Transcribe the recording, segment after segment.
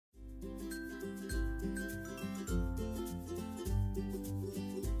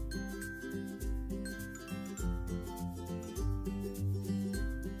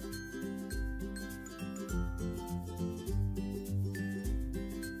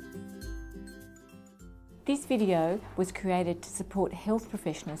This video was created to support health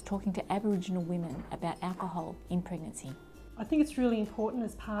professionals talking to Aboriginal women about alcohol in pregnancy. I think it's really important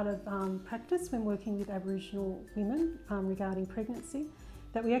as part of practice when working with Aboriginal women regarding pregnancy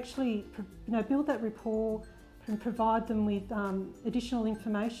that we actually build that rapport and provide them with additional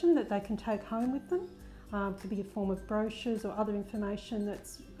information that they can take home with them. Could be a form of brochures or other information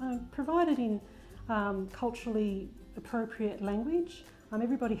that's provided in culturally appropriate language.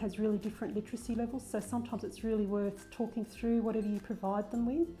 Everybody has really different literacy levels, so sometimes it's really worth talking through whatever you provide them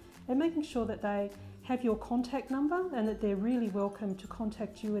with and making sure that they have your contact number and that they're really welcome to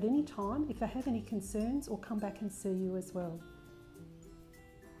contact you at any time if they have any concerns or come back and see you as well.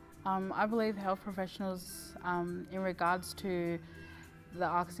 I believe health professionals, in regards to the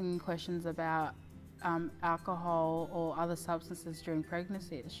asking questions about alcohol or other substances during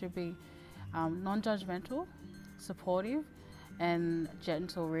pregnancy, it should be non-judgmental, supportive and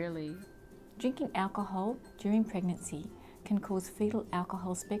gentle really. Drinking alcohol during pregnancy can cause fetal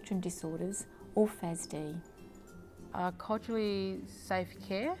alcohol spectrum disorders or FASD. Culturally safe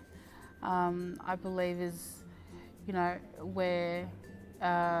care, I believe is, where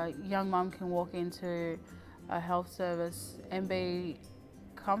a young mum can walk into a health service and be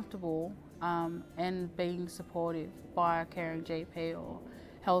comfortable and being supported by a caring GP or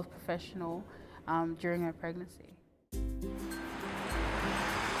health professional during her pregnancy.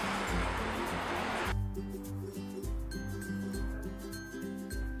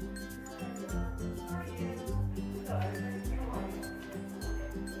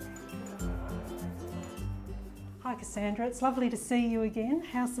 Hi Cassandra, it's lovely to see you again.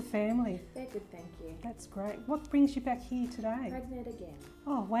 How's the family? They're good, thank you. That's great. What brings you back here today? Pregnant again.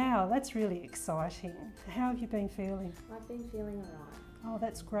 Oh wow, that's really exciting. How have you been feeling? I've been feeling alright. Oh,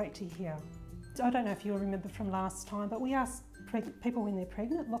 that's great to hear. I don't know if you'll remember from last time, but we asked people when they're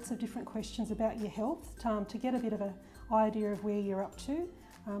pregnant lots of different questions about your health to get a bit of an idea of where you're up to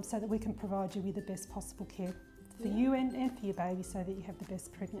so that we can provide you with the best possible care for you and for your baby so that you have the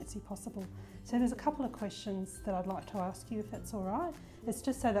best pregnancy possible. So there's a couple of questions that I'd like to ask you if that's all right. It's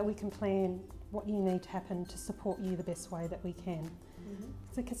just so that we can plan what you need to happen to support you the best way that we can.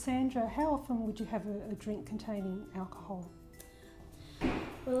 So Cassandra, how often would you have a drink containing alcohol?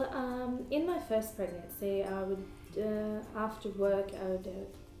 Well, in my first pregnancy, I would, after work, I would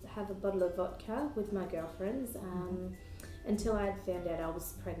have a bottle of vodka with my girlfriends until I had found out I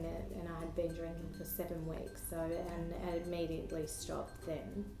was pregnant and I had been drinking for 7 weeks. And I immediately stopped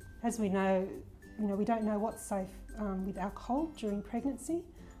then. As we know, we don't know what's safe with alcohol during pregnancy.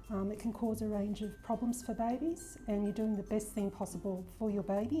 It can cause a range of problems for babies, and you're doing the best thing possible for your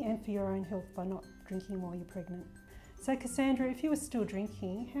baby and for your own health by not drinking while you're pregnant. So Cassandra, if you were still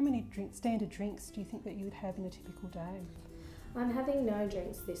drinking, how many standard drinks do you think that you would have in a typical day? I'm having no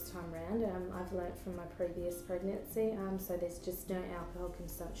drinks this time round. I've learnt from my previous pregnancy, so there's just no alcohol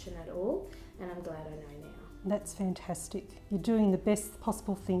consumption at all, and I'm glad I know now. That's fantastic. You're doing the best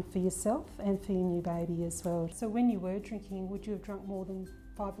possible thing for yourself and for your new baby as well. So when you were drinking, would you have drunk more than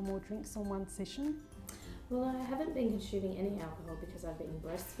 5 or more drinks on one session? Well, I haven't been consuming any alcohol because I've been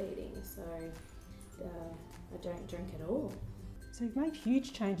breastfeeding, so I don't drink at all. So you've made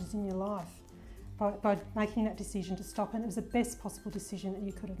huge changes in your life by making that decision to stop, and it was the best possible decision that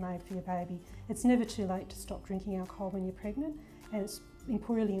you could have made for your baby. It's never too late to stop drinking alcohol when you're pregnant, and it's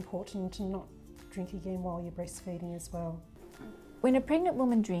really important to not drink again while you're breastfeeding as well. When a pregnant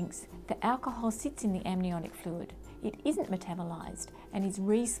woman drinks, the alcohol sits in the amniotic fluid. It isn't metabolised and is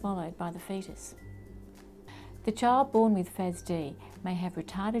re-swallowed by the fetus. The child born with FASD may have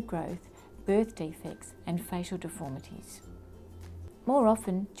retarded growth, birth defects and facial deformities. More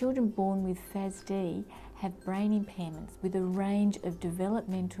often, children born with FASD have brain impairments with a range of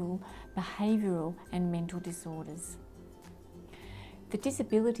developmental, behavioural and mental disorders. The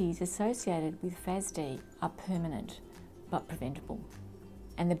disabilities associated with FASD are permanent but preventable.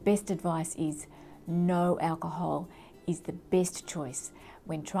 And the best advice is no alcohol is the best choice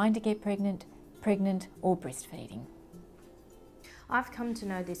when trying to get pregnant or breastfeeding. I've come to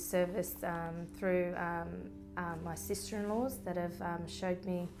know this service through my sister-in-laws that have showed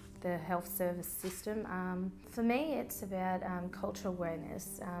me the health service system. For me, it's about cultural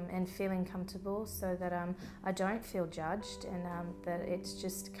awareness and feeling comfortable so that I don't feel judged, and that it's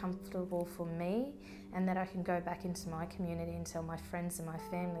just comfortable for me, and that I can go back into my community and tell my friends and my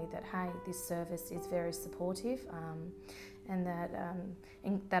family that, hey, this service is very supportive, and that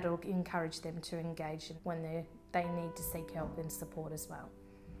that'll encourage them to engage when they need to seek help and support as well.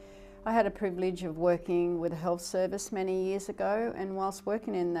 I had a privilege of working with a health service many years ago, and whilst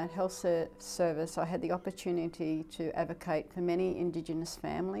working in that health service I had the opportunity to advocate for many Indigenous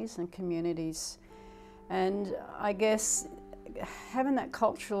families and communities, And I guess having that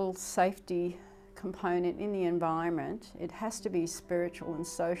cultural safety component in the environment, it has to be spiritual and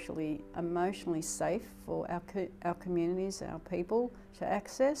socially, emotionally safe for our communities, our people to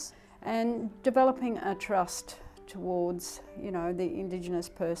access, and developing a trust towards, you know, the Indigenous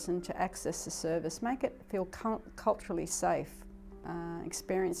person to access the service, make it feel culturally safe,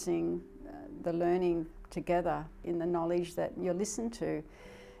 experiencing the learning together in the knowledge that you're listened to,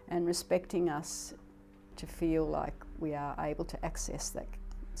 and respecting us to feel like we are able to access that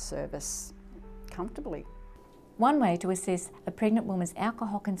service comfortably. One way to assess a pregnant woman's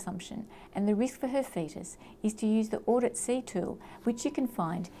alcohol consumption and the risk for her fetus is to use the Audit C tool, which you can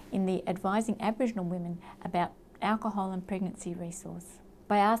find in the Advising Aboriginal Women About Alcohol and Pregnancy resource.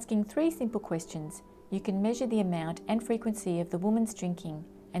 By asking 3 simple questions, you can measure the amount and frequency of the woman's drinking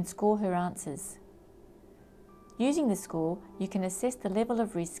and score her answers. Using the score, you can assess the level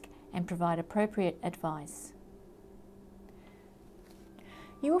of risk and provide appropriate advice.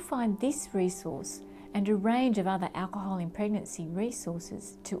 You will find this resource and a range of other alcohol in pregnancy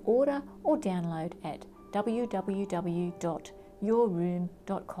resources to order or download at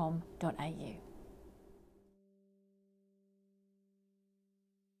www.yourroom.com.au.